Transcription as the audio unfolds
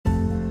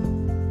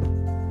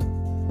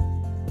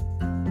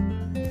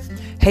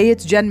Hey,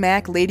 it's Jen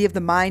Mack, Lady of the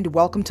Mind.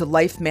 Welcome to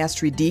Life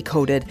Mastery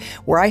Decoded,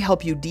 where I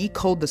help you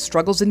decode the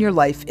struggles in your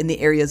life in the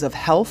areas of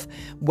health,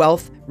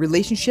 wealth,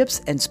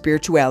 relationships, and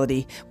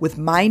spirituality with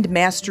mind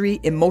mastery,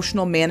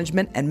 emotional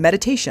management, and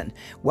meditation.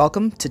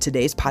 Welcome to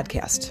today's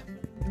podcast.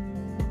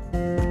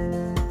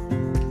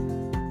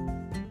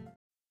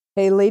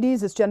 Hey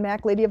ladies, it's Jen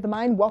Mack, Lady of the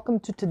Mind. Welcome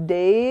to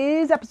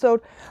today's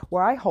episode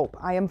where I hope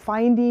I am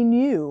finding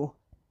you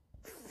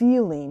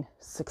feeling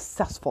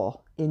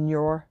successful in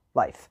your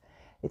life.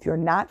 If you're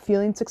not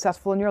feeling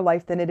successful in your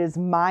life, then it is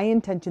my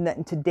intention that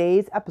in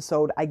today's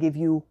episode, I give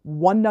you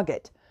one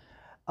nugget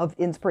of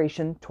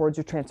inspiration towards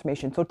your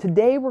transformation. So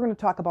today we're going to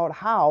talk about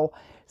how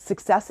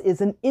success is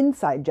an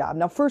inside job.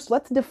 Now, first,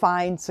 let's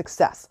define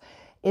success.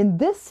 In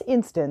this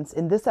instance,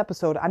 in this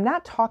episode, I'm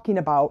not talking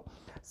about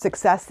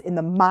success in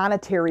the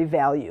monetary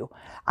value.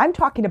 I'm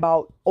talking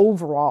about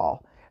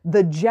overall,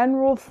 the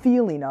general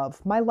feeling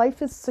of my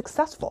life is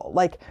successful.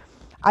 Like,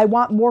 I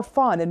want more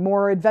fun and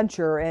more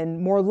adventure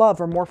and more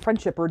love or more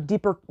friendship or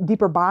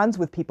deeper bonds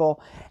with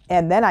people.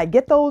 And then I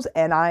get those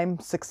and I'm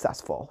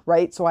successful,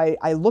 right? So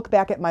I look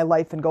back at my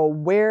life and go,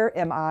 where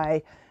am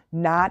I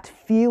not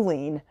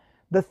feeling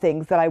the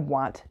things that I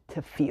want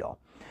to feel?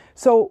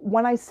 So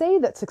when I say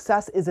that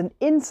success is an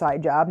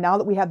inside job, now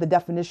that we have the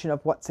definition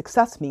of what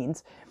success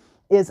means,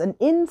 is an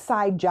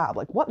inside job.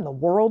 Like, what in the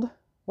world?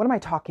 What am I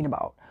talking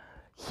about?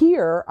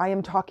 Here, I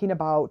am talking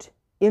about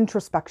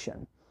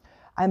introspection.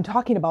 I'm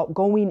talking about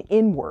going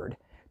inward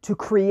to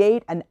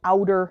create an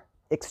outer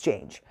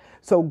exchange.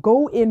 So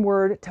go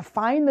inward to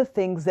find the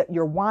things that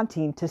you're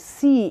wanting to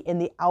see in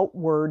the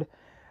outward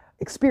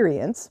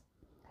experience.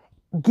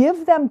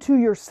 Give them to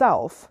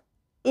yourself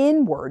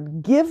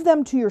inward. Give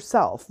them to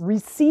yourself.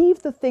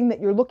 Receive the thing that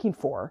you're looking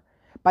for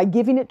by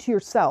giving it to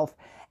yourself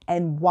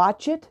and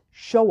watch it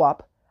show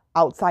up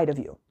outside of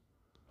you.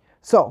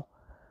 So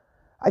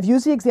I've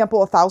used the example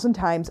 1,000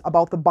 times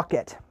about the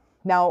bucket.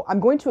 Now, I'm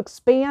going to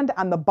expand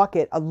on the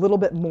bucket a little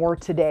bit more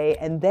today,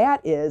 and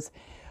that is,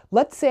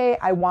 let's say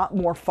I want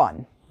more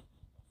fun.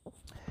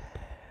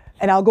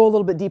 And I'll go a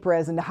little bit deeper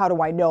as into how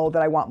do I know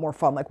that I want more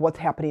fun, like what's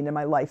happening in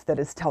my life that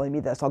is telling me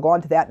this. I'll go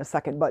on to that in a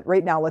second, but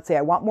right now, let's say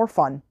I want more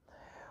fun.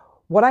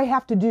 What I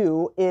have to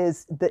do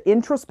is, the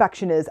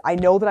introspection is, I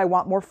know that I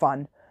want more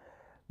fun.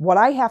 What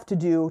I have to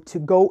do to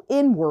go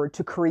inward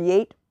to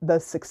create the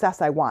success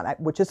I want,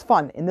 which is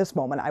fun in this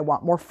moment, I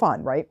want more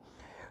fun, right?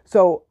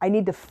 So I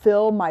need to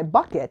fill my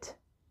bucket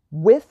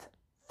with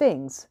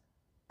things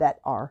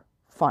that are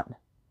fun.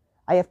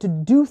 I have to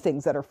do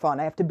things that are fun.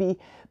 I have to be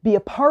a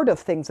part of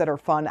things that are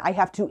fun. I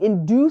have to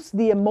induce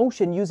the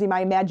emotion using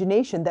my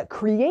imagination that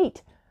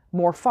create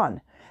more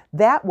fun.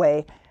 That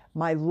way,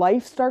 my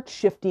life starts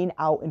shifting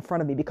out in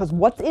front of me, because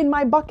what's in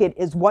my bucket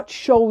is what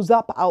shows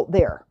up out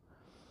there.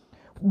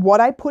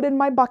 What I put in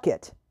my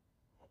bucket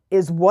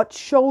is what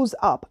shows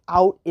up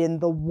out in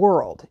the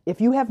world.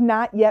 If you have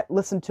not yet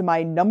listened to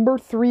my number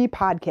 3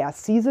 podcast,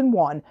 season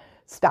 1,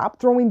 Stop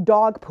Throwing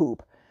Dog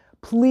Poop,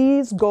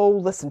 please go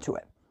listen to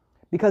it,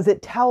 because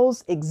it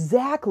tells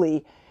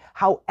exactly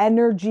how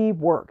energy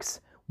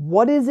works.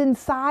 What is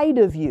inside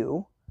of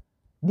you,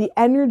 the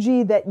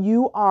energy that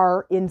you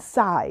are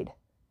inside,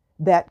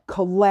 that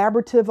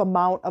collaborative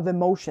amount of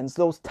emotions,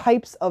 those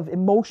types of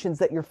emotions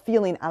that you're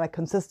feeling on a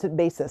consistent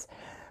basis,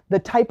 the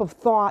type of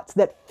thoughts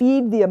that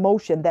feed the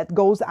emotion that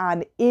goes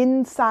on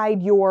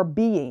inside your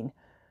being,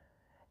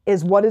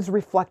 is what is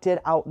reflected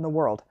out in the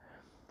world.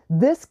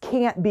 This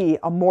can't be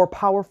a more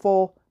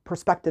powerful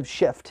perspective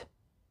shift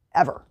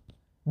ever.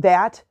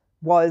 That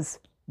was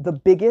the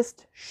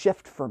biggest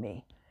shift for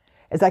me,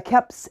 as I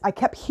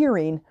kept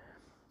hearing,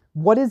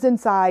 what is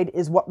inside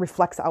is what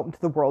reflects out into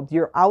the world.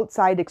 Your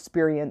outside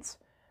experience,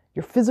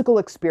 your physical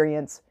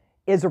experience,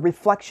 is a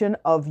reflection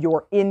of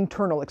your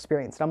internal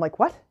experience. And I'm like,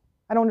 what?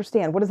 I don't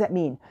understand. What does that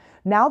mean?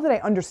 Now that I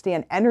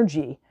understand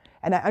energy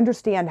and I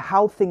understand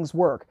how things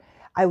work,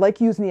 I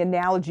like using the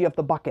analogy of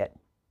the bucket.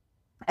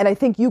 And I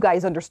think you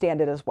guys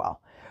understand it as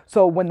well.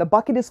 So when the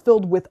bucket is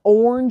filled with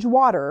orange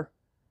water,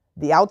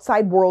 the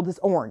outside world is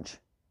orange.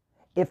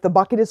 If the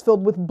bucket is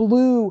filled with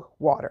blue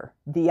water,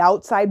 the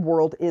outside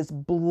world is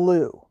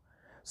blue.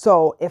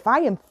 So if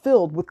I am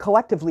filled with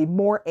collectively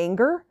more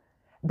anger,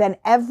 then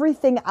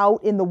everything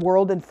out in the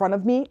world in front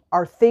of me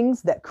are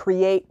things that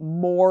create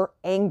more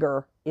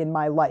anger in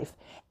my life.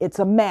 It's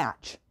a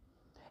match.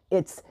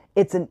 It's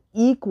an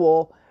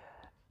equal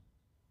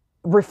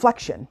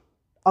reflection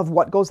of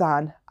what goes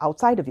on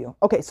outside of you.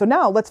 Okay, so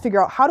now let's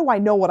figure out, how do I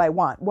know what I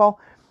want? Well,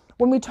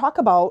 when we talk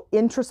about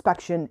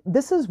introspection,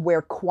 this is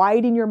where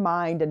quieting your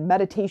mind and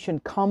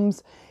meditation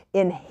comes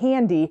in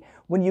handy,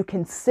 when you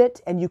can sit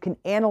and you can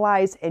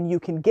analyze and you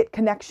can get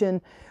connection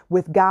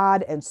with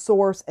God and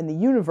source and the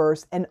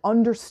universe and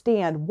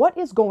understand what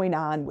is going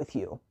on with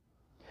you.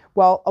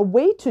 Well, a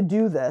way to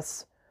do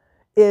this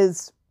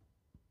is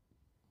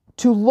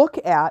to look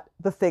at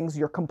the things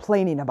you're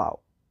complaining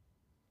about.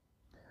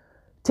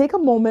 Take a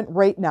moment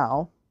right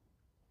now,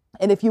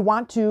 and if you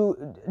want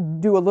to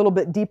do a little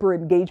bit deeper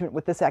engagement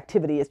with this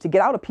activity, is to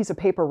get out a piece of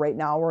paper right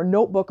now, or a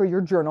notebook or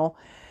your journal,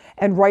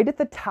 and write at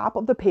the top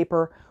of the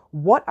paper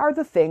what are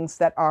the things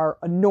that are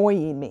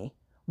annoying me?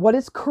 What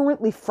is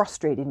currently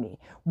frustrating me?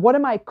 What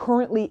am I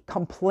currently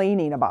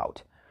complaining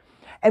about?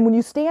 And when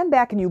you stand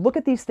back and you look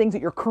at these things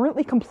that you're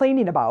currently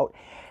complaining about,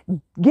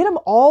 get them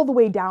all the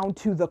way down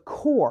to the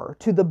core,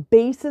 to the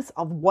basis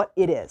of what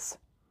it is.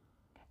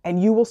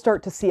 And you will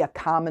start to see a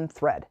common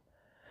thread.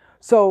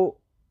 So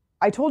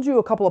I told you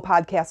a couple of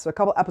podcasts, a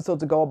couple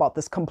episodes ago about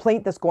this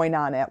complaint that's going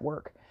on at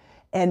work.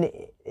 And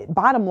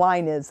bottom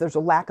line is there's a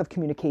lack of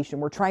communication.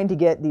 We're trying to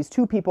get these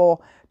two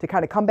people to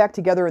kind of come back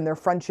together in their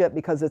friendship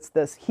because it's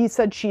this he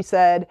said, she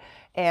said,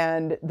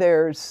 and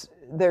there's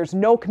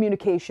no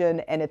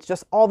communication, and it's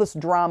just all this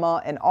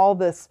drama and all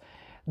this,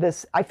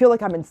 I feel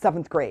like I'm in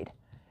 7th grade.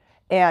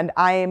 And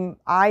I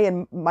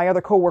and my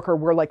other coworker,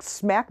 we're like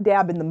smack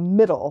dab in the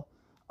middle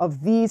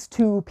of these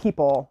two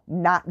people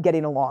not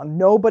getting along.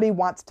 Nobody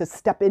wants to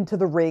step into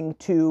the ring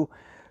to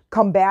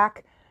come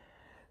back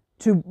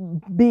to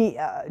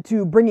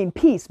bringing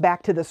peace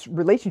back to this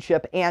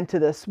relationship and to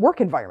this work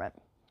environment.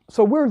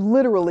 So we're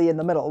literally in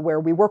the middle where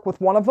we work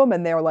with one of them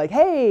and they're like,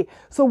 hey,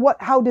 so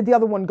how did the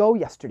other one go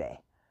yesterday?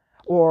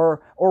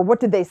 Or what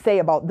did they say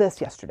about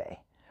this yesterday?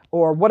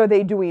 Or what are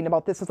they doing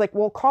about this? It's like,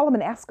 well, call them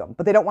and ask them,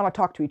 but they don't want to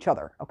talk to each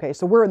other. Okay,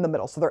 so we're in the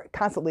middle. So they're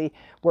constantly,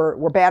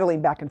 we're battling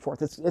back and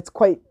forth. It's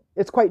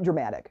quite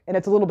dramatic, and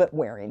it's a little bit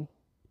wearing.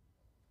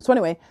 So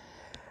anyway,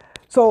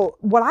 so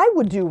what I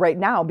would do right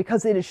now,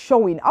 because it is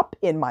showing up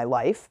in my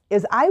life,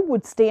 is I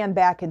would stand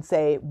back and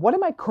say, what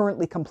am I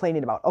currently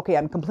complaining about? Okay,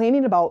 I'm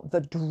complaining about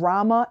the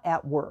drama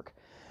at work.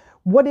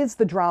 What is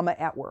the drama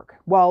at work?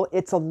 Well,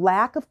 it's a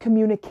lack of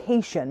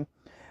communication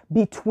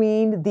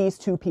between these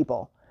two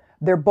people.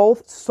 They're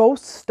both so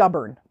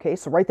stubborn. Okay,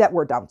 so write that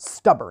word down,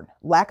 stubborn.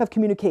 Lack of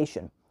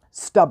communication,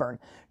 stubborn.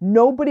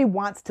 Nobody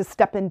wants to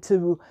step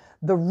into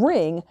the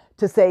ring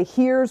to say,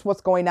 here's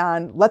what's going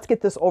on. Let's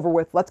get this over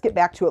with. Let's get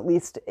back to at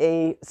least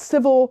a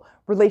civil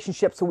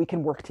relationship so we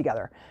can work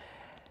together.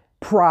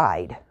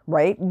 Pride,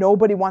 right?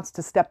 Nobody wants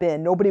to step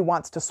in. Nobody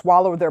wants to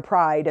swallow their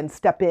pride and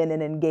step in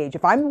and engage.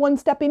 If I'm the one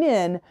stepping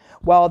in,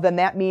 well, then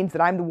that means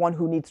that I'm the one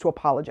who needs to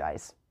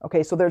apologize.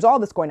 Okay, so there's all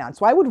this going on.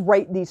 So I would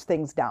write these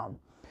things down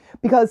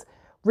because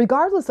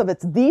regardless of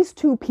it's these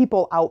two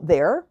people out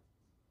there,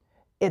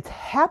 it's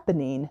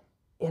happening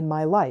in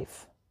my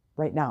life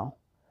right now.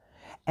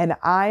 And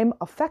I'm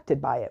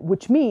affected by it,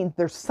 which means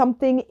there's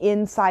something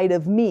inside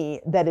of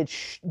me that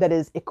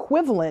is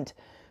equivalent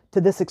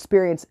to this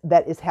experience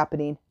that is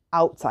happening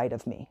outside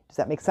of me. Does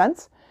that make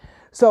sense?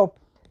 So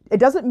it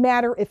doesn't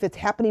matter if it's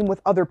happening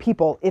with other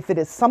people. If it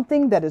is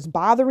something that is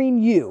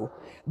bothering you,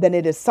 then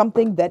it is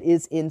something that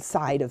is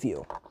inside of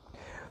you.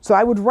 So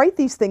I would write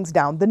these things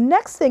down. The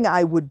next thing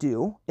I would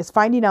do is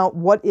finding out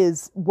what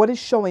is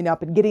showing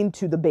up and getting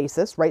to the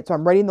basis, right? So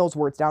I'm writing those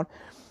words down.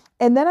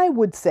 And then I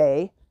would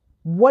say,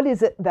 what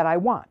is it that I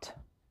want?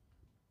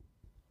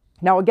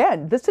 Now,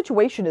 again, this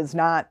situation is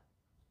not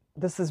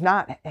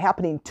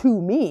happening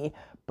to me,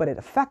 but it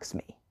affects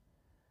me.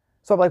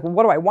 So I'm like, well,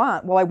 what do I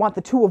want? Well, I want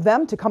the two of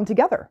them to come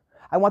together.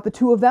 I want the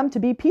two of them to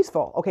be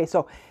peaceful. Okay,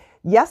 so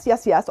yes,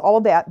 all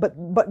of that, but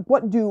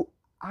what do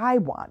I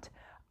want?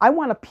 I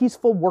want a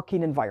peaceful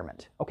working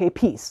environment. Okay,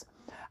 peace.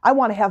 I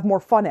want to have more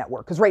fun at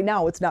work because right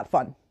now it's not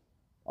fun.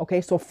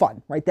 Okay, so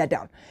fun, write that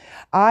down.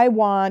 I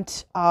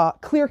want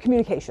clear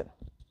communication.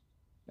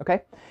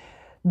 Okay,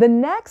 the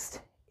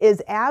next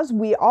is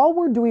all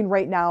we're doing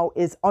right now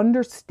is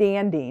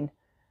understanding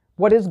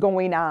what is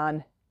going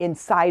on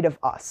inside of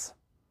us.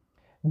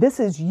 This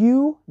is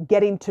you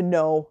getting to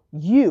know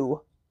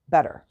you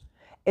better.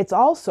 It's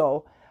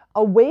also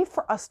a way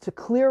for us to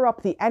clear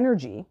up the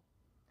energy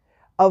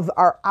of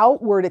our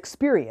outward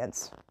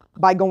experience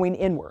by going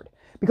inward.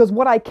 Because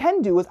what I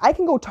can do is I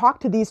can go talk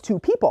to these two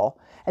people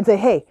and say,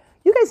 hey,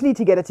 you guys need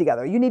to get it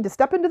together. You need to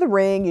step into the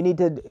ring. You need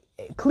to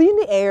clean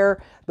the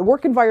air. The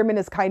work environment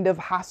is kind of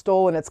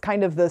hostile and it's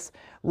kind of this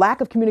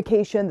lack of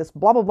communication, this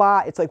blah, blah,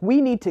 blah. It's like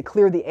we need to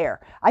clear the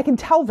air. I can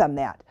tell them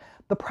that.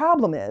 The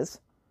problem is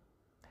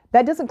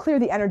that doesn't clear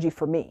the energy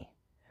for me.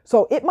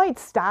 So it might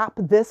stop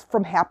this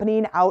from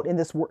happening out in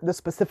this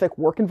specific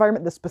work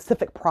environment. The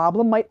specific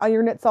problem might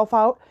iron itself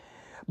out,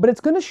 but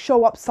it's going to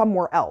show up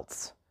somewhere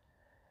else.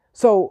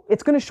 So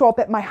it's going to show up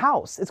at my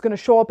house. It's going to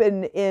show up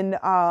in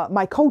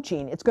my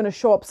coaching. It's going to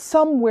show up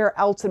somewhere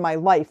else in my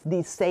life,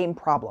 these same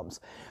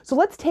problems. So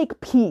let's take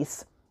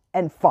peace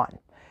and fun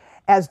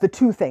as the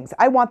two things.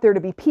 I want there to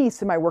be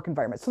peace in my work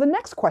environment. So the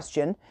next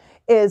question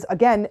is,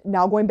 again,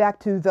 now going back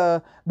to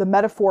the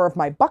metaphor of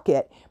my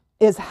bucket,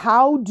 is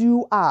how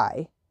do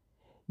I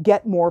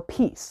get more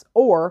peace?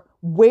 Or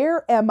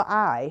where am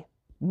I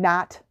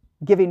not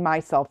giving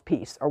myself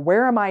peace? Or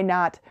where am I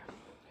not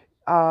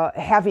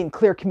having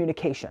clear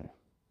communication?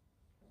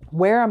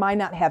 Where am I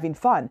not having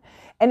fun?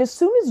 And as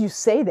soon as you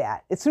say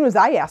that, as soon as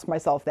I ask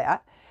myself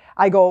that,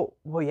 I go,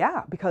 well,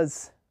 yeah,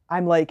 because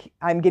I'm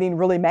getting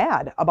really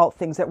mad about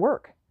things at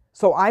work.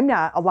 So I'm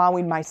not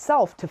allowing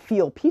myself to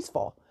feel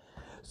peaceful.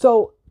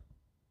 So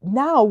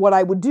now what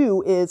I would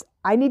do is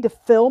I need to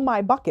fill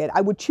my bucket.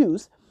 I would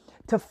choose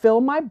to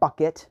fill my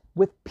bucket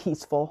with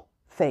peaceful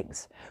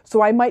things.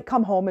 So I might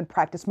come home and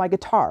practice my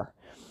guitar.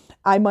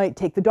 I might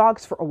take the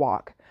dogs for a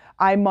walk.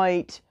 I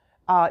might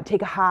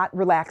take a hot,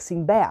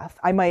 relaxing bath.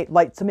 I might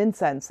light some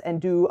incense and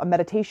do a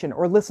meditation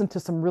or listen to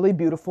some really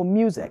beautiful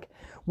music,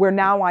 where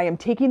now I am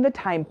taking the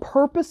time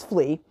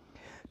purposefully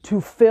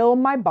to fill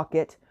my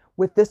bucket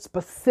with this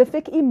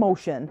specific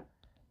emotion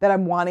that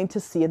I'm wanting to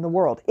see in the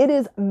world. It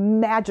is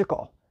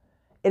magical.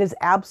 It is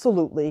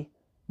absolutely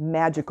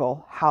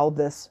magical how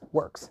this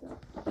works.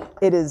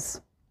 It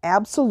is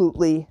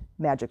absolutely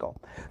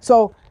magical.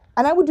 So,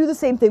 and I would do the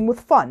same thing with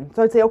fun.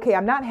 So I'd say, okay,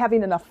 I'm not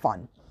having enough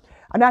fun.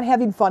 I'm not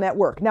having fun at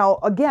work. Now,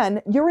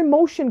 again, your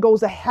emotion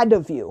goes ahead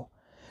of you.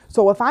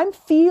 So if I'm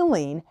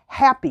feeling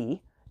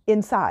happy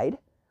inside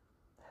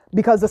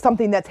because of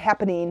something that's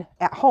happening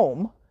at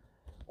home,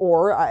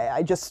 or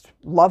I just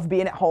love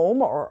being at home,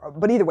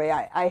 but either way,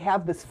 I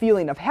have this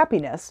feeling of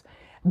happiness,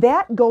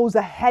 that goes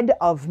ahead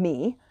of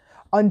me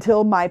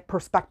until my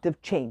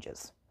perspective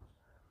changes.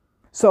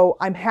 So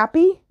I'm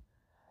happy,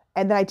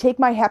 and then I take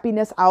my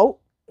happiness out,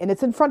 and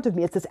it's in front of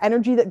me. It's this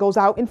energy that goes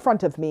out in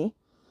front of me,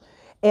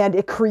 and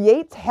it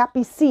creates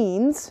happy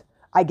scenes.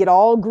 I get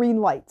all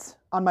green lights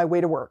on my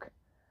way to work.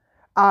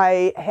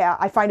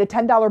 I find a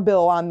 $10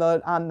 bill out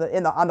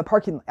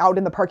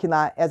in the parking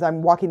lot as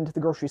I'm walking into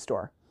the grocery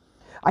store.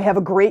 I have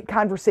a great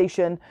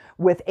conversation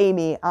with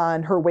Amy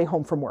on her way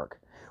home from work.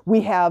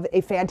 We have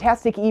a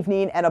fantastic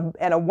evening and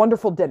a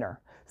wonderful dinner.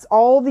 It's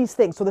all these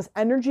things. So this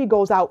energy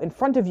goes out in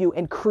front of you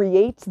and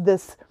creates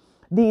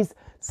these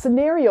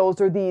scenarios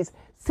or these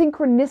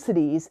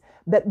synchronicities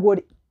that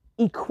would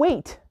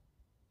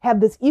have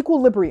this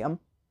equilibrium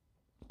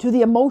to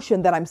the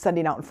emotion that I'm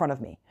sending out in front of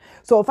me.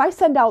 So if I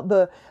send out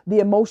the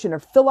emotion or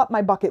fill up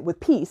my bucket with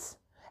peace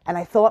and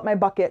I fill up my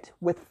bucket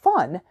with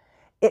fun,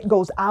 it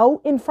goes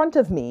out in front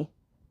of me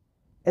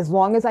as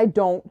long as I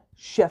don't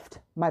shift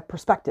my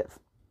perspective.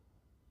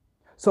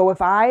 So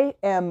if I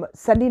am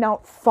sending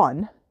out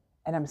fun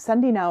and I'm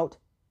sending out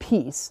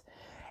peace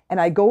and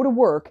I go to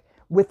work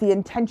with the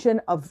intention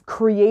of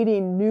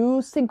creating new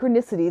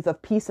synchronicities of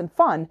peace and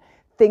fun,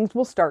 things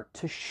will start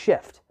to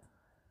shift.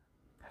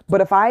 But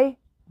if I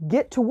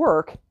get to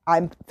work,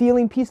 I'm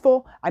feeling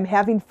peaceful, I'm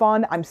having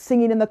fun, I'm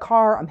singing in the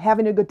car, I'm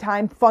having a good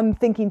time, fun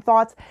thinking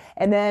thoughts,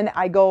 and then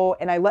I go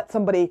and I let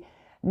somebody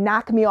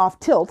knock me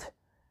off tilt,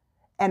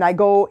 and I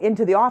go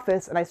into the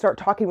office and I start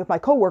talking with my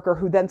coworker,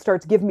 who then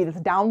starts giving me this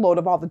download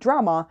of all the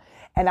drama,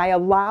 and I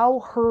allow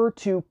her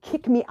to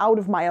kick me out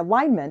of my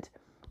alignment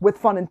with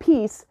fun and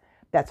peace.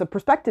 That's a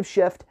perspective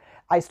shift.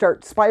 I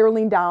start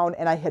spiraling down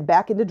and I head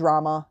back into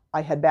drama.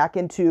 I head back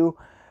into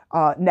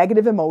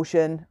negative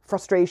emotion,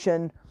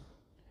 frustration,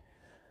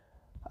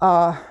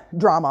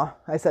 drama.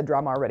 I said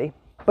drama already.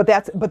 But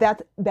that's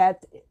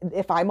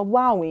if I'm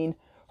allowing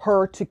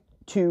her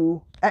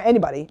to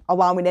anybody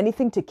allowing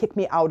anything to kick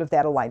me out of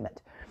that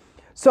alignment.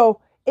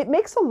 So it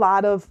makes a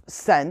lot of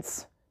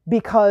sense,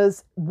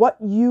 because what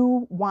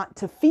you want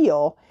to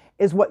feel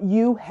is what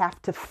you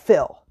have to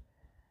fill.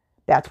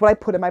 That's what I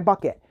put in my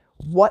bucket.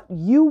 What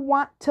you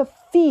want to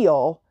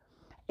feel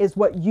is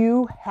what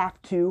you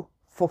have to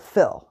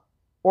fulfill,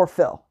 or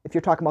fill, if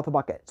you're talking about the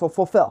bucket. So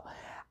fulfill.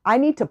 I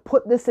need to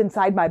put this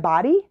inside my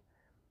body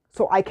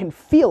so I can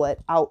feel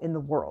it out in the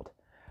world.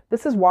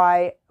 This is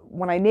why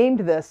when I named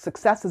this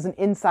Success is an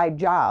Inside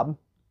Job,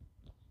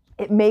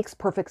 it makes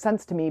perfect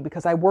sense to me,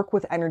 because I work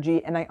with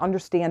energy and I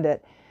understand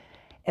it.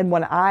 And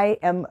when I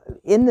am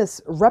in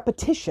this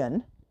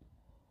repetition,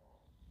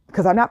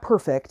 because I'm not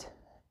perfect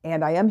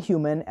and I am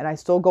human and I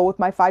still go with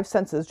my 5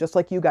 senses just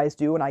like you guys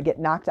do, and I get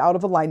knocked out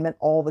of alignment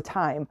all the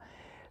time,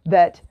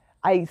 that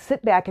I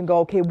sit back and go,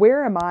 okay,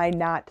 where am I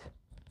not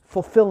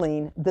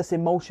fulfilling this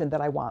emotion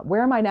that I want?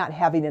 Where am I not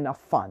having enough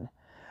fun?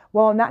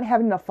 Well, I'm not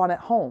having enough fun at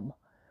home.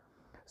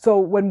 So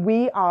when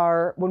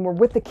we're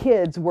with the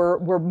kids,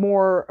 we're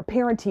more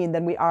parenting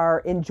than we are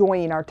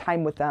enjoying our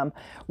time with them.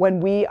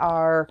 When we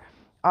are,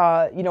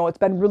 it's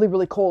been really,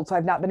 really cold, so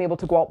I've not been able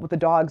to go out with the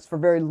dogs for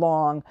very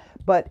long.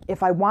 But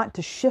if I want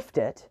to shift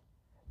it,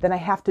 then I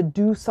have to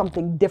do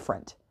something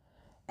different.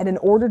 And in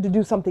order to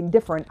do something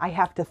different, I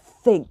have to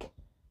think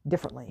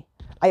differently.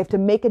 I have to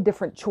make a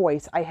different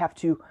choice. I have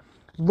to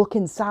look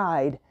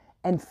inside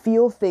and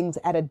feel things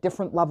at a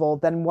different level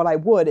than what I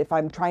would if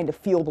I'm trying to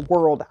feel the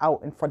world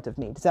out in front of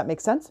me. Does that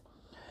make sense?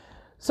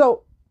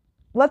 So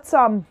let's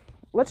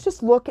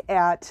just look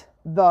at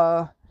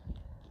the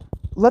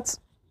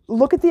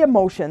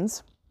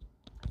emotions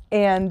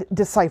and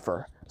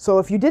decipher. So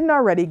if you didn't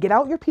already, get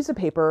out your piece of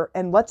paper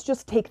and let's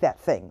just take that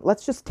thing.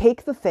 Let's just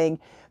take the thing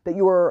that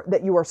you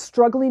are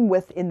struggling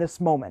with in this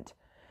moment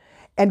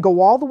and go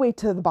all the way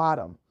to the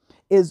bottom.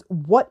 Is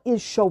what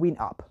is showing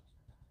up?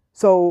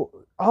 So,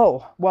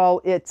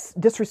 it's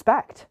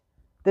disrespect.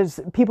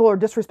 People are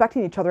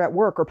disrespecting each other at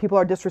work, or people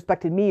are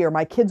disrespecting me, or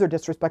my kids are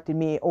disrespecting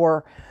me,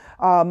 or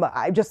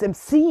I just am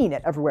seeing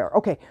it everywhere.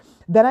 Okay,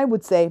 then I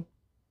would say,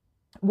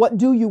 what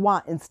do you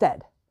want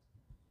instead?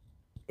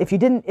 If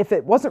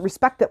it wasn't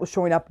respect that was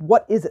showing up,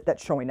 what is it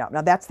that's showing up?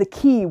 Now that's the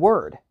key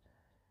word.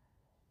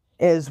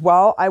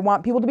 I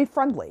want people to be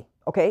friendly.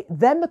 Okay,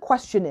 then the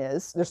question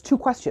is, there's two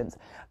questions.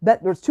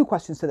 There's two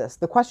questions to this.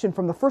 The question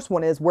from the first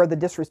one is where the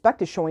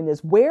disrespect is showing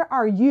is, where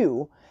are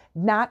you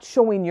not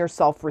showing your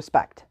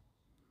self-respect?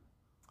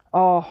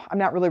 Oh, I'm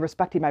not really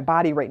respecting my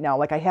body right now.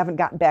 Like I haven't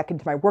gotten back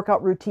into my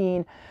workout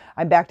routine.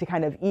 I'm back to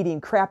kind of eating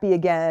crappy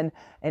again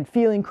and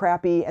feeling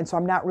crappy. And so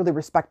I'm not really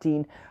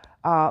respecting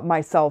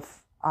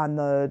myself on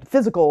the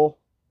physical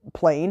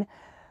plane.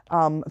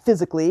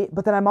 Physically,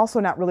 but then I'm also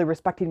not really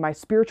respecting my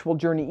spiritual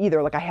journey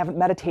either. Like I haven't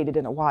meditated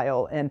in a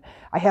while and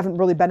I haven't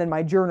really been in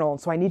my journal.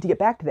 So I need to get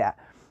back to that.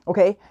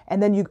 Okay.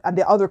 And then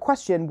the other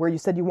question where you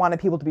said you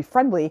wanted people to be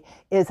friendly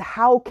is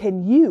how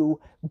can you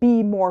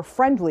be more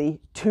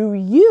friendly to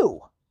you?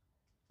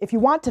 If you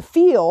want to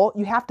feel,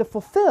 you have to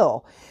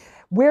fulfill.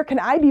 Where can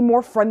I be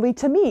more friendly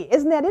to me?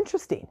 Isn't that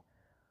interesting?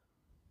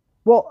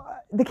 Well,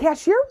 the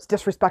cashier was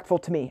disrespectful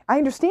to me. I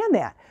understand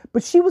that.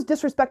 But she was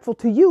disrespectful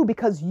to you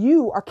because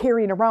you are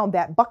carrying around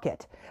that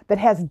bucket that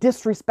has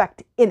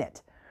disrespect in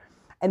it.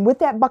 And with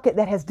that bucket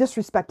that has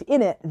disrespect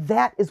in it,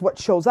 that is what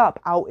shows up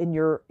out in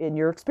your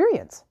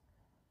experience.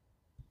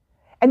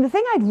 And the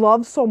thing I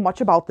love so much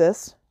about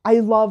this,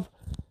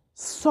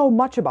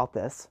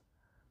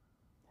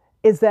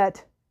 is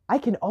that I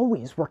can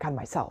always work on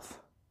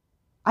myself.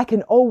 I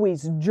can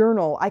always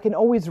journal. I can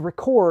always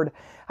record.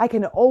 I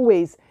can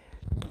always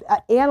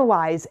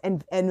analyze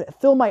and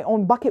fill my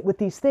own bucket with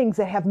these things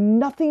that have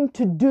nothing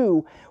to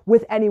do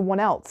with anyone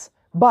else.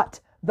 But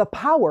the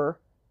power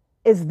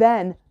is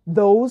then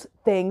those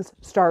things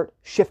start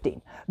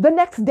shifting. The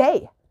next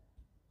day,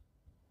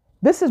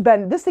 this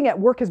thing at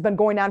work has been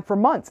going on for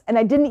months and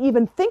I didn't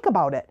even think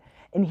about it.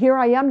 And here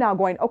I am now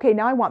going, okay,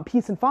 now I want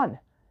peace and fun.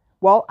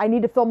 Well, I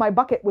need to fill my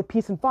bucket with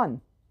peace and fun.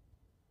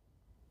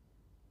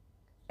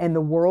 And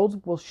the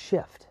world will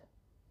shift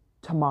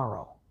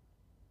tomorrow.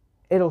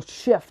 It'll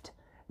shift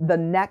the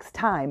next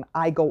time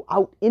I go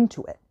out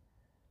into it.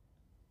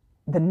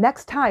 The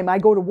next time I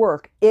go to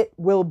work, it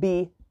will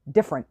be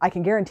different. I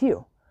can guarantee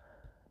you.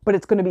 But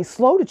it's going to be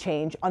slow to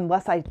change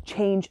unless I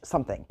change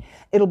something.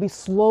 It'll be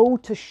slow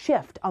to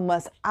shift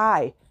unless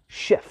I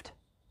shift.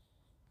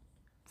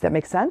 Does that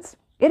make sense?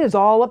 It is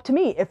all up to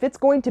me. If it's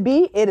going to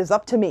be, it is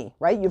up to me,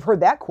 right? You've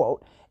heard that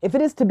quote. If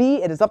it is to be,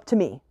 it is up to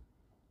me.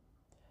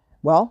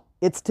 Well,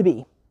 it's to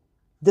be.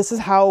 This is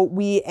how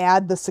we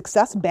add the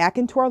success back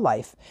into our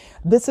life.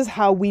 This is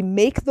how we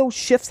make those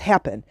shifts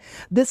happen.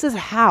 This is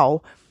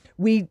how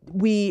we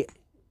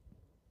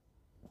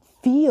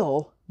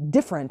feel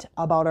different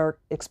about our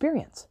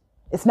experience.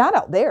 It's not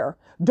out there.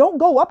 Don't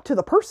go up to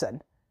the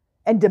person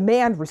and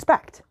demand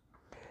respect.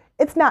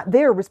 It's not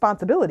their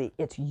responsibility.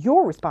 It's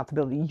your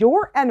responsibility.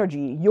 Your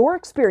energy, your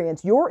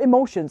experience, your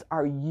emotions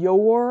are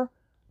your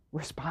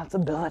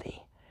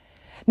responsibility.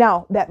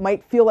 Now, that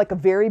might feel like a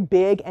very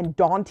big and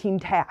daunting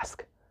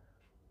task.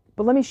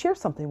 But let me share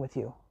something with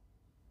you.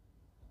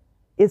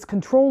 Is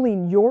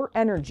controlling your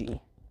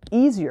energy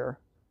easier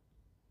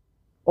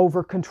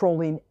over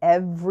controlling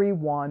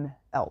everyone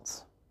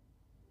else?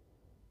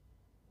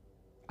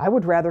 I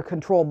would rather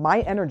control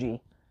my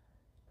energy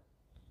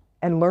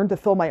and learn to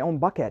fill my own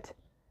bucket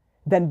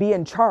than be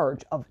in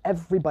charge of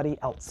everybody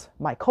else.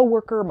 My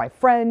coworker, my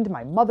friend,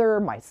 my mother,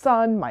 my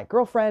son, my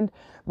girlfriend,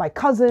 my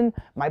cousin,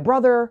 my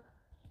brother.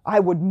 I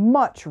would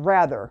much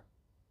rather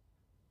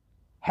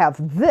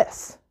have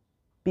this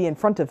be in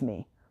front of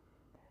me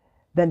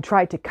than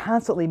try to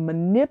constantly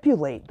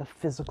manipulate the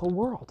physical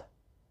world.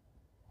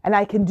 And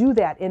I can do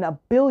that in a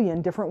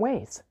billion different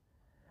ways.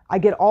 I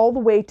get all the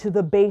way to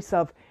the base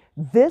of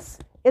this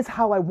is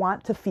how I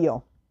want to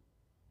feel.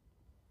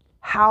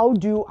 How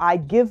do I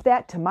give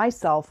that to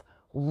myself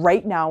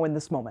right now in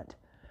this moment?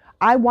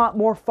 I want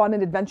more fun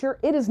and adventure.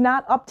 It is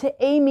not up to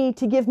Amy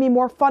to give me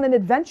more fun and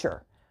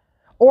adventure,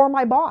 or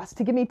my boss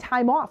to give me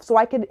time off so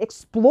I can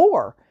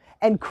explore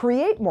and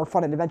create more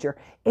fun and adventure.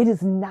 It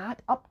is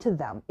not up to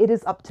them. It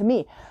is up to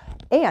me.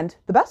 And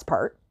the best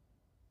part,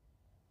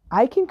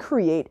 I can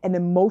create an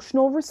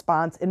emotional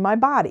response in my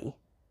body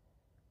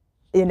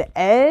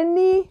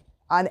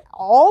on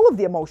all of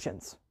the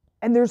emotions.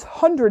 And there's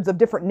hundreds of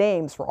different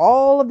names for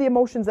all of the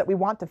emotions that we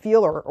want to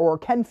feel or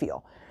can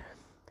feel.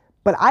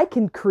 But I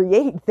can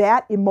create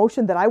that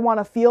emotion that I want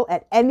to feel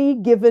at any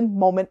given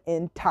moment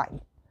in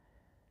time.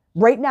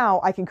 Right now,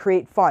 I can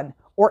create fun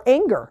or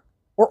anger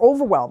or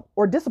overwhelm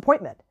or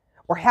disappointment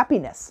or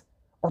happiness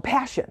or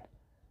passion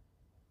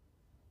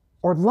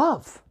or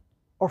love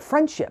or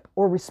friendship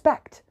or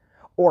respect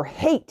or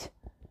hate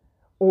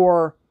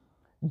or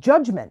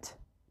judgment.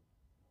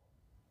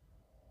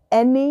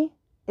 Any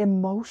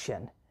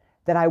emotion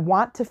that I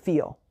want to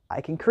feel,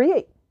 I can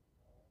create.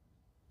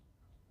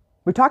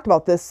 We talked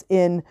about this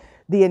in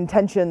the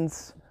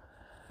Intentions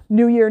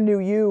New Year, New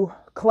You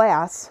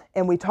class,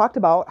 and we talked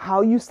about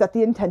how you set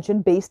the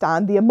intention based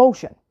on the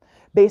emotion,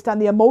 based on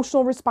the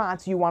emotional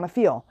response you want to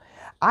feel.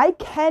 I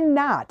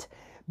cannot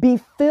be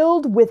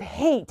filled with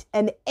hate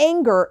and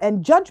anger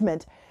and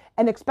judgment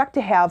and expect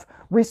to have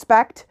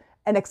respect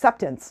and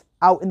acceptance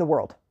out in the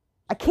world.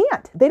 I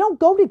can't. They don't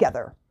go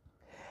together.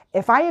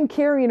 If I am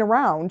carrying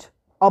around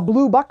a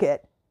blue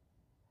bucket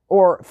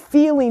or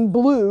feeling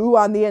blue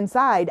on the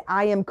inside,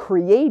 I am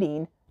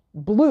creating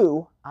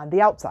blue on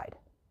the outside.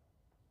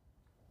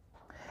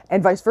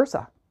 And vice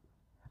versa.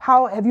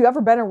 How have you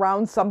ever been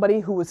around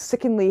somebody who was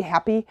sickeningly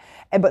happy,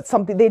 but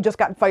something they just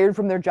got fired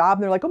from their job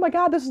and they're like, "Oh my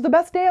God, this is the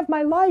best day of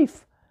my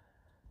life."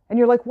 And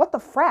you're like, "What the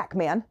frack,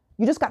 man?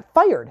 You just got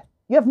fired.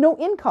 You have no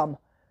income."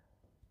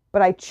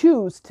 But I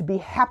choose to be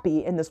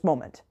happy in this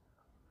moment.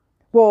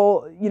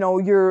 Well,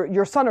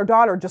 your son or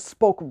daughter just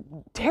spoke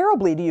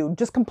terribly to you,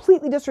 just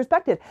completely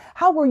disrespected.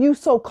 How were you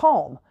so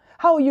calm?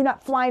 How are you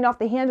not flying off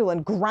the handle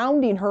and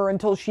grounding her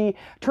until she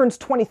turns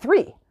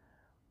 23?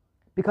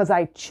 Because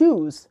I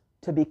choose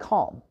to be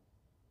calm.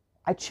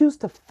 I choose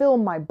to fill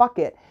my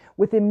bucket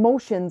with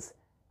emotions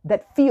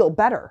that feel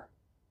better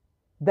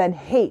than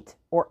hate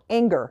or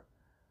anger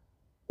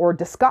or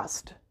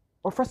disgust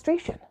or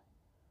frustration.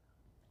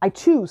 I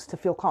choose to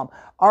feel calm.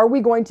 Are we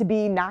going to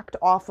be knocked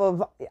out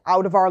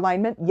of our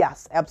alignment?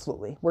 Yes,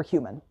 absolutely. We're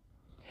human.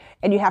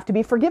 And you have to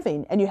be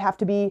forgiving, and you have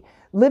to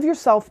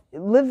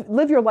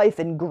live your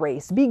life in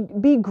grace.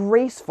 Be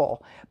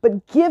graceful,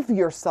 but give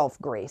yourself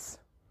grace.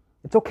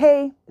 It's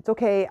okay. It's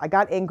okay. I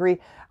got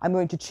angry. I'm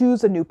going to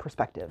choose a new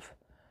perspective.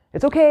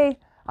 It's okay.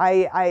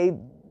 I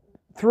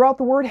threw out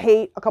the word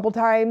hate a couple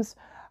times.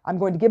 I'm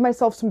going to give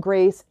myself some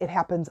grace. It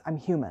happens. I'm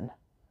human.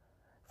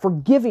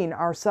 Forgiving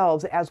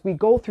ourselves as we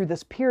go through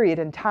this period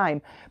in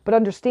time, but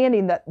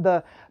understanding that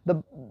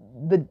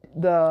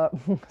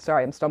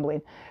sorry, I'm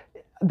stumbling,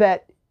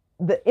 that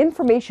the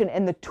information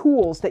and the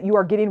tools that you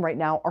are getting right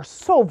now are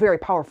so very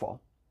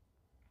powerful.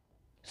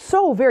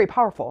 So very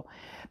powerful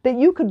that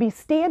you could be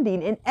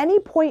standing in any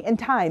point in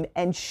time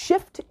and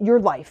shift your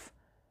life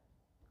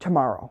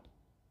tomorrow.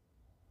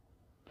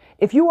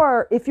 If you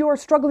are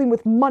struggling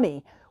with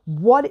money,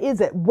 what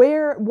is it?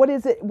 What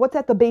is it? What's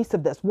at the base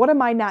of this? What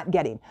am I not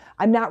getting?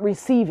 I'm not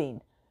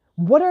receiving.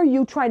 What are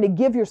you trying to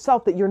give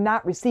yourself that you're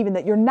not receiving,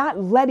 that you're not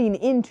letting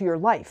into your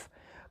life?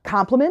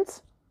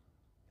 Compliments,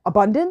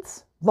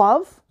 abundance,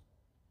 love,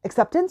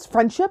 acceptance,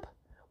 friendship.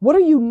 What are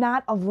you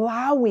not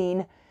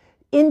allowing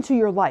into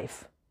your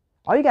life?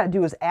 All you got to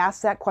do is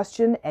ask that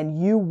question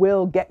and you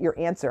will get your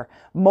answer.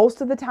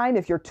 Most of the time,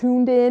 if you're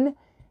tuned in,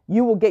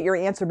 you will get your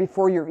answer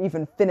before you're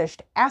even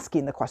finished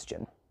asking the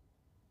question.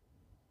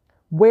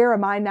 Where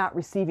am I not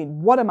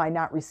receiving? What am I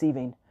not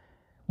receiving?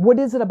 What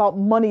is it about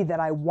money that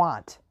I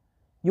want?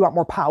 You want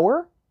more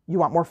power? You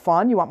want more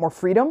fun? You want more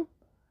freedom?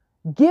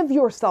 Give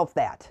yourself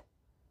that.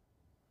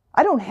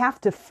 I don't have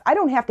to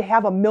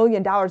have $1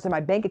 million in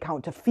my bank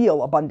account to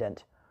feel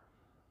abundant.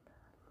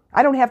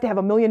 I don't have to have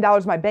 $1 million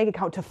in my bank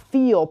account to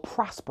feel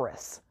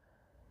prosperous.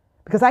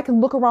 Because I can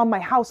look around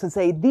my house and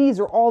say, these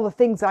are all the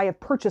things that I have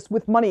purchased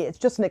with money. It's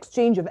just an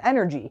exchange of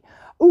energy.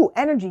 Ooh,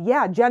 energy.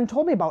 Yeah, Jen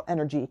told me about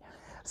energy.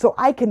 So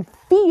I can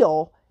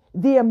feel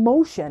the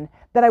emotion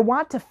that I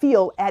want to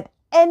feel at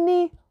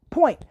any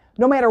point,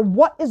 no matter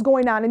what is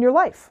going on in your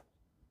life.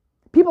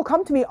 People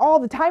come to me all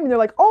the time and they're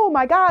like, "Oh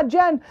my God,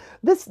 Jen,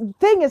 this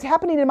thing is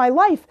happening in my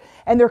life."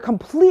 And they're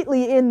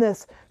completely in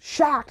this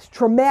shocked,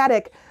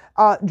 dramatic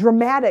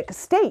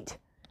state.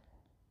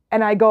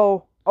 And I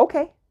go,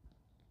 okay,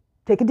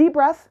 take a deep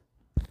breath,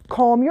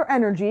 calm your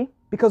energy,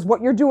 because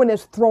what you're doing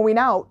is throwing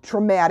out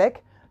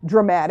traumatic,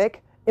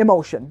 dramatic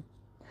emotion.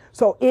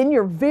 So in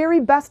your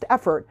very best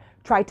effort,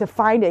 try to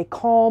find a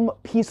calm,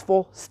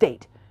 peaceful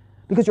state,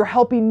 because you're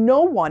helping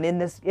no one in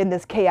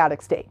this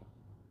chaotic state.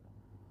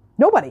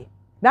 Nobody,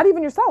 not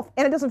even yourself.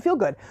 And it doesn't feel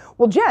good.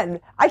 Well, Jen,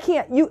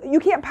 you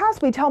can't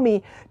possibly tell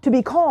me to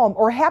be calm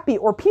or happy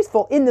or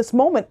peaceful in this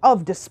moment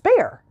of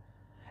despair.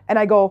 And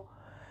I go,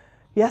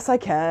 yes, I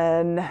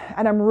can.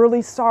 And I'm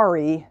really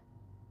sorry.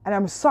 And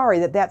I'm sorry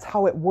that that's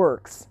how it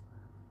works.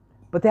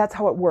 But that's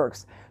how it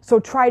works. So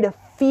try to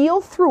feel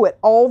through it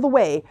all the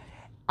way,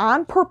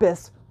 on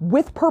purpose,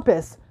 with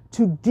purpose,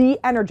 to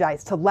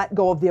de-energize, to let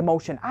go of the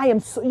emotion.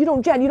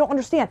 Jen, you don't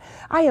understand.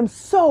 I am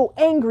so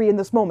angry in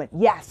this moment.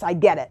 Yes, I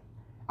get it.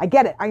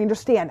 I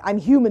understand. I'm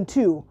human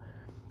too.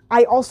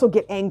 I also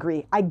get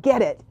angry. I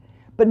get it.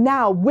 But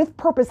now, with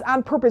purpose,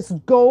 on purpose,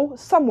 go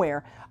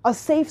somewhere, a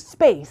safe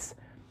space,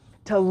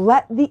 to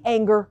let the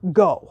anger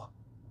go.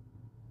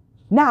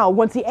 Now,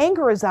 once the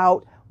anger is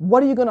out,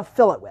 what are you going to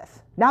fill it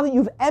with? Now that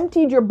you've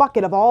emptied your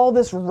bucket of all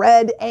this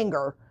red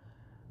anger,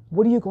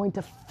 what are you going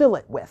to fill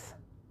it with?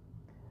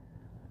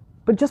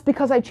 But just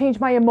because I change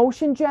my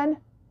emotion, Jen,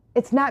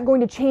 it's not going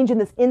to change in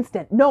this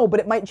instant. No, but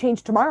it might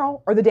change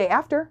tomorrow or the day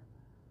after.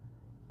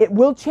 It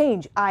will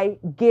change. I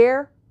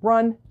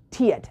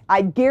guarantee it.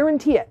 I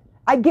guarantee it.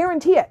 I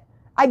guarantee it.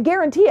 I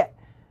guarantee it.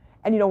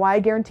 And you know why I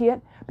guarantee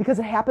it? Because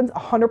it happens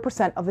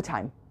 100% of the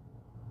time.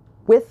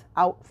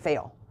 Without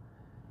fail.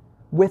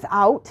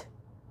 Without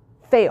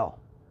fail.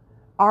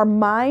 Our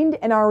mind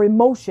and our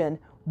emotion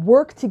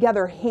work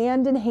together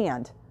hand in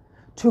hand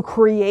to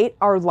create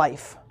our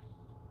life.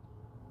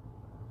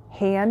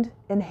 Hand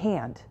in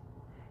hand.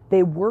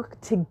 They work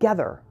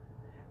together.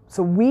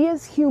 So we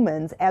as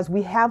humans, as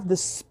we have the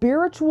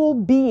spiritual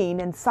being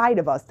inside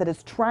of us that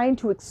is trying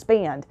to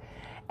expand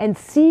and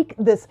seek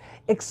this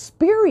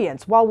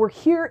experience while we're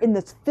here in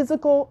this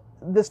physical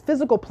this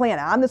physical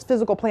planet, on this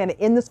physical planet,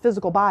 in this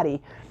physical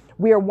body,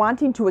 we are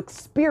wanting to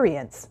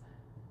experience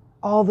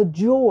all the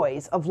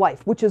joys of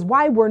life, which is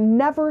why we're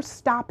never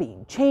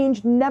stopping.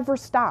 Change never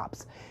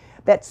stops.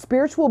 That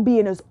spiritual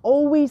being is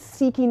always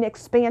seeking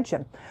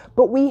expansion.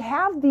 But we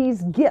have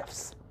these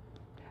gifts,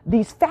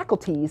 these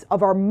faculties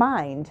of our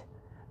mind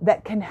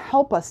that can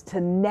help us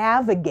to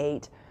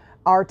navigate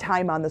our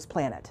time on this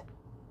planet.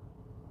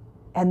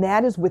 And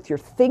that is with your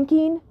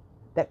thinking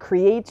that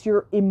creates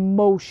your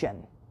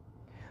emotion.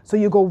 So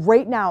you go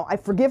right now, I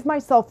forgive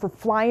myself for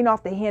flying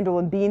off the handle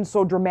and being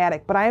so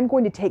dramatic, but I am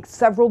going to take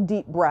several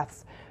deep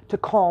breaths to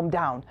calm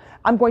down.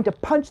 I'm going to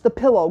punch the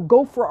pillow,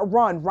 go for a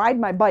run, ride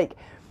my bike,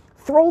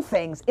 throw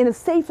things in a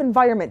safe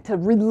environment to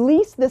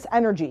release this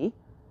energy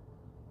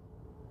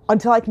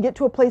until I can get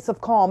to a place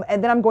of calm.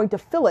 And then I'm going to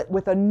fill it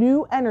with a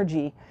new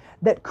energy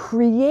that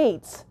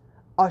creates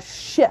a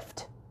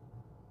shift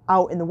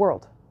out in the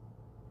world.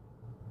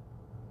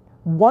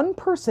 One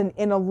person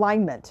in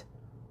alignment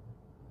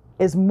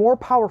is more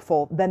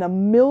powerful than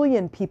 1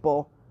 million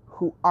people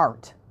who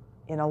aren't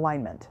in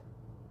alignment.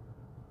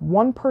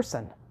 One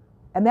person,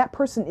 and that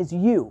person is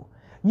you.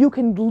 You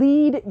can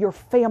lead your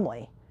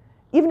family,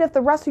 even if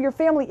the rest of your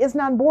family isn't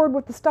on board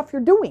with the stuff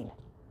you're doing.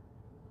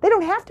 They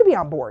don't have to be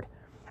on board.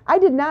 I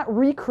did not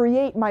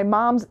recreate my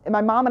mom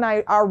and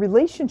I, our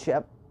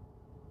relationship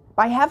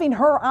by having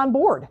her on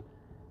board.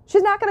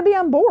 She's not going to be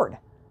on board.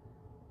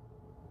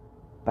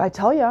 But I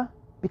tell you,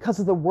 because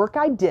of the work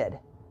I did,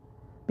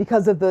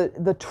 because of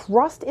the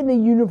trust in the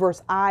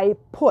universe I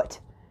put,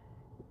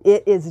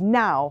 it is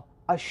now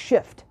a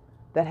shift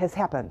that has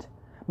happened.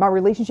 My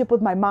relationship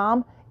with my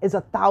mom is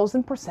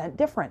 1,000%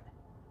 different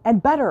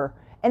and better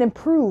and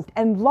improved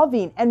and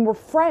loving, and we're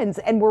friends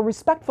and we're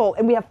respectful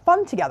and we have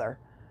fun together.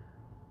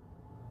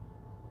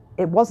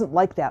 It wasn't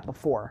like that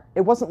before.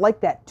 It wasn't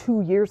like that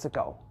 2 years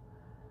ago.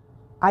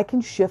 I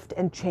can shift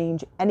and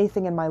change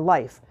anything in my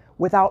life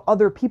without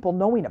other people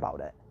knowing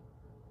about it.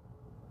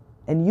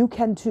 And you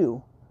can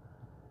too.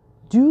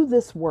 Do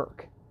this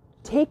work.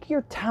 Take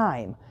your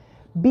time.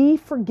 Be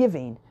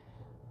forgiving.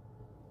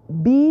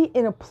 Be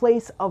in a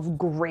place of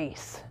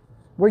grace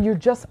where you're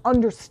just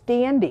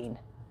understanding.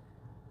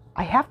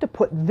 I have to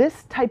put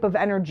this type of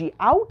energy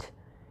out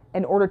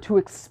in order to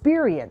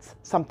experience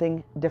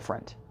something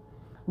different.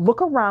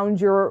 Look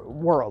around your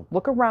world.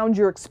 Look around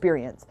your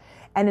experience.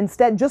 And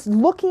instead, just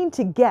looking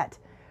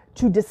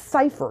to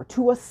decipher,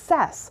 to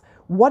assess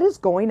what is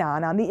going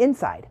on the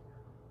inside.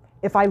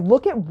 If I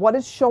look at what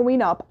is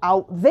showing up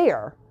out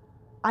there,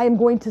 I am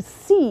going to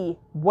see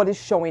what is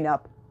showing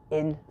up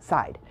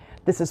inside.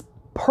 This is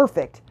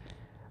perfect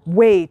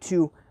way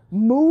to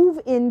move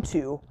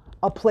into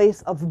a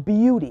place of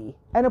beauty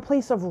and a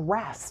place of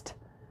rest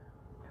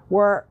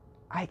where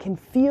I can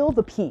feel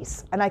the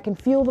peace and I can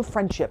feel the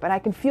friendship and I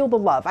can feel the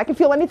love. I can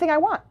feel anything I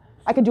want.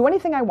 I can do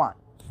anything I want.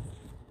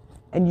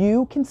 And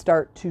you can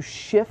start to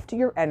shift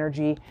your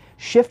energy,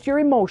 shift your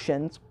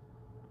emotions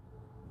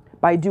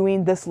by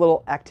doing this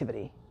little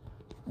activity.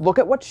 Look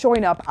at what's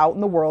showing up out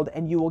in the world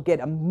and you will get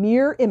a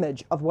mirror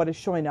image of what is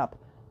showing up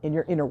in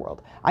your inner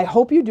world. I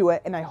hope you do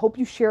it, and I hope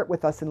you share it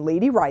with us in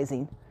Lady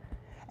Rising.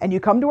 And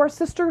you come to our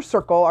sister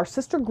circle, our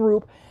sister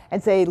group,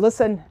 and say,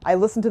 listen, I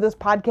listened to this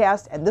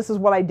podcast and this is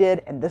what I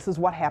did and this is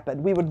what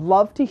happened. We would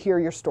love to hear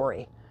your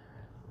story.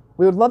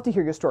 We would love to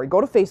hear your story.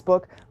 Go to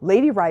Facebook,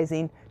 Lady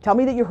Rising. Tell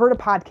me that you heard a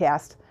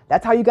podcast.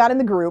 That's how you got in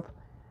the group.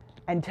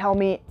 And tell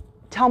me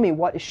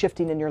what is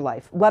shifting in your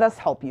life. Let us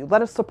help you.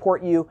 Let us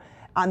support you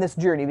on this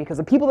journey, because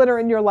the people that are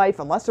in your life,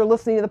 unless they're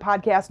listening to the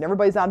podcast and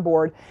everybody's on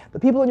board, the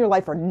people in your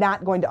life are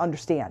not going to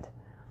understand.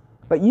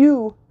 But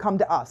you come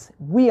to us.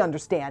 We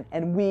understand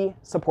and we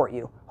support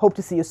you. Hope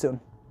to see you soon.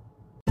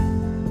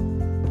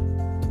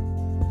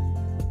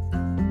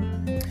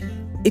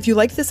 If you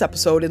liked this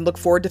episode and look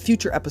forward to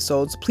future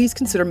episodes, please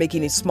consider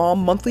making a small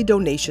monthly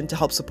donation to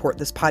help support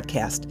this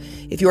podcast.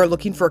 If you are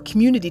looking for a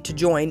community to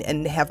join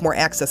and have more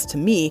access to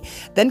me,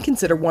 then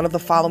consider one of the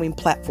following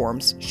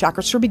platforms.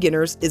 Chakras for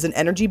Beginners is an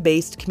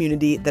energy-based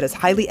community that is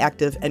highly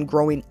active and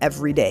growing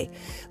every day.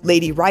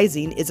 Lady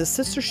Rising is a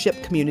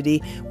sistership community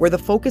where the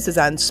focus is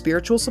on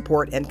spiritual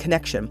support and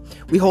connection.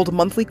 We hold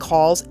monthly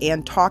calls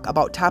and talk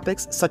about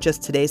topics such as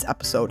today's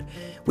episode.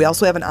 We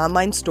also have an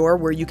online store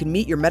where you can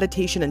meet your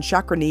meditation and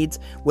chakra needs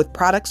with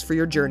products for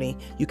your journey.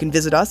 You can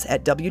visit us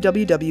at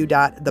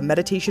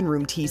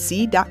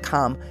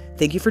www.themeditationroomtc.com.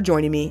 Thank you for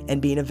joining me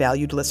and being a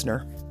valued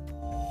listener.